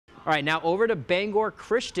All right, now over to Bangor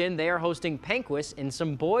Christian. They are hosting Penquis in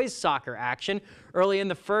some boys soccer action. Early in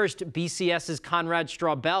the first, BCS's Conrad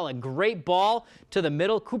Straubel, a great ball to the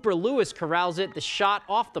middle. Cooper Lewis corrals it. The shot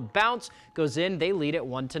off the bounce goes in. They lead it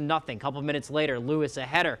 1-0. Couple minutes later, Lewis a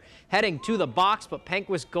header heading to the box, but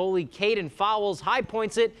Penquis goalie Caden fouls, high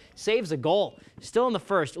points it, saves a goal. Still in the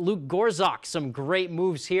first, Luke Bsoc, some great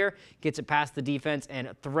moves here, gets it past the defense and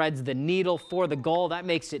threads the needle for the goal. That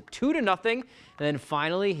makes it 2-0. And then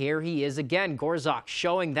finally, here he is again. Bsoc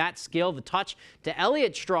showing that skill, the touch to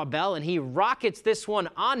Elliot Straubel, and he rockets this one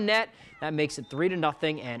on net. That makes it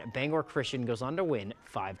 3-0, and Bangor Christian goes on to win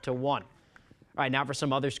 5-1. All right, now for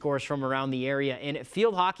some other scores from around the area. In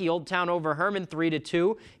field hockey, Old Town over Herman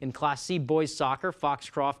 3-2. In Class C boys soccer,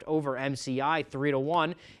 Foxcroft over MCI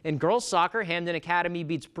 3-1. In girls soccer, Hamden Academy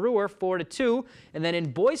beats Brewer 4-2. And then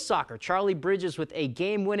in boys soccer, Charlie Bridges with a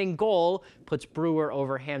game-winning goal puts Brewer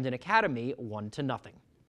over Hamden Academy 1-0.